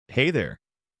Hey there.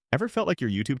 Ever felt like your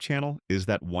YouTube channel is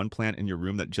that one plant in your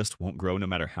room that just won't grow no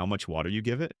matter how much water you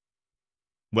give it?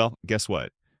 Well, guess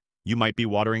what? You might be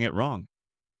watering it wrong.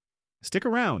 Stick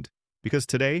around, because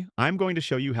today I'm going to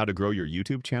show you how to grow your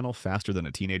YouTube channel faster than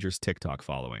a teenager's TikTok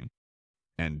following.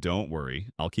 And don't worry,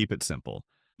 I'll keep it simple.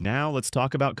 Now let's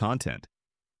talk about content.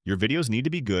 Your videos need to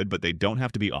be good, but they don't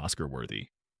have to be Oscar-worthy.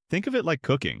 Think of it like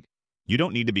cooking. You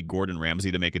don't need to be Gordon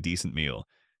Ramsay to make a decent meal.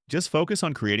 Just focus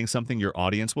on creating something your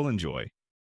audience will enjoy.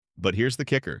 But here's the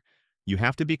kicker. You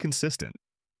have to be consistent.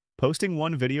 Posting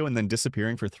one video and then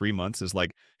disappearing for 3 months is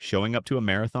like showing up to a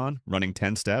marathon, running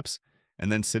 10 steps,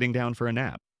 and then sitting down for a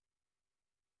nap.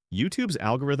 YouTube's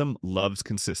algorithm loves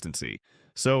consistency,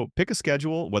 so pick a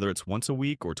schedule, whether it's once a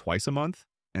week or twice a month,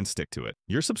 and stick to it.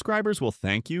 Your subscribers will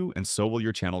thank you, and so will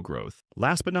your channel growth.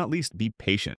 Last but not least, be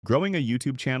patient. Growing a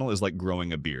YouTube channel is like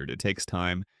growing a beard. It takes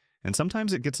time, and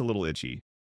sometimes it gets a little itchy.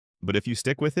 But if you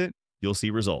stick with it, you'll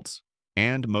see results.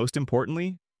 And most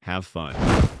importantly, have fun.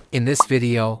 In this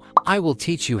video, I will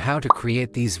teach you how to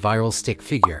create these viral stick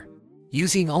figure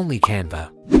using only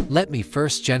Canva. Let me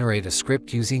first generate a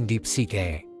script using DeepSeek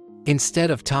AI. Instead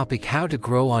of topic how to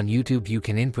grow on YouTube, you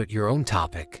can input your own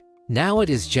topic. Now it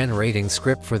is generating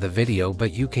script for the video,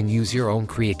 but you can use your own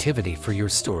creativity for your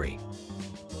story.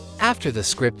 After the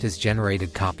script is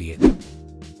generated, copy it.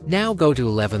 Now go to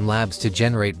 11 Labs to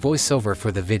generate voiceover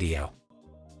for the video.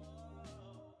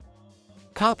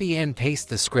 Copy and paste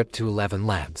the script to 11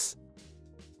 Labs.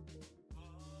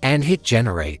 And hit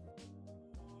generate.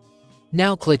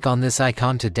 Now click on this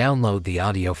icon to download the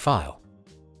audio file.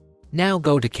 Now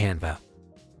go to Canva.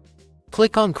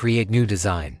 Click on Create New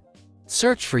Design.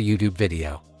 Search for YouTube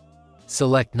video.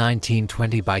 Select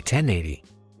 1920 by 1080.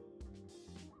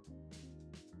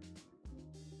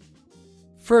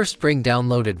 First bring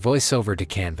downloaded voiceover to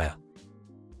Canva.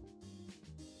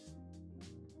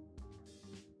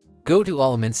 Go to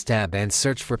Elements tab and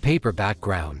search for paper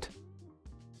background.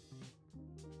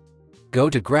 Go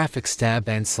to Graphics tab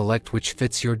and select which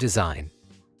fits your design.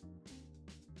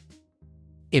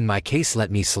 In my case,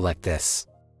 let me select this.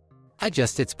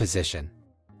 Adjust its position.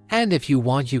 And if you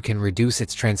want, you can reduce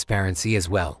its transparency as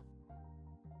well.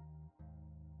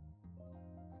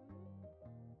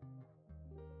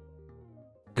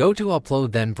 Go to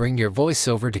Upload, then bring your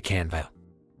voiceover to Canva.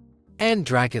 And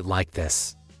drag it like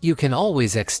this. You can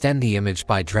always extend the image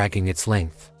by dragging its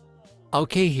length.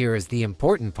 Okay, here is the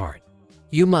important part.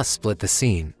 You must split the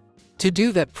scene. To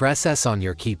do that, press S on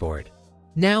your keyboard.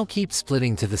 Now keep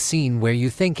splitting to the scene where you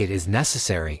think it is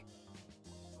necessary.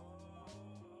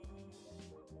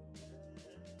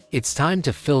 It's time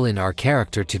to fill in our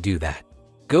character. To do that,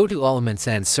 go to Elements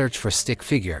and search for stick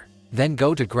figure. Then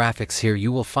go to Graphics. Here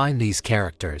you will find these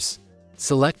characters.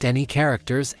 Select any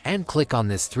characters and click on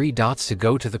this 3 dots to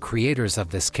go to the creators of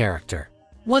this character.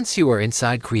 Once you are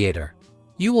inside creator,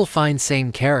 you will find same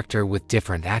character with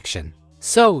different action.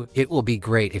 So it will be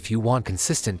great if you want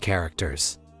consistent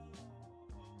characters.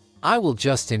 I will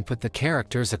just input the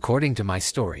characters according to my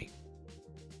story.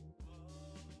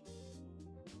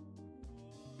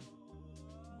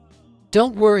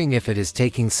 Don't worry if it is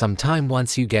taking some time.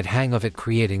 Once you get hang of it,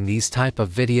 creating these type of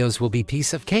videos will be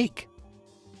piece of cake.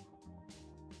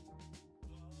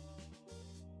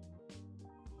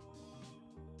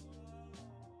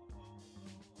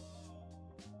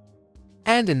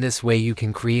 And in this way you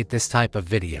can create this type of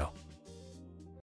video.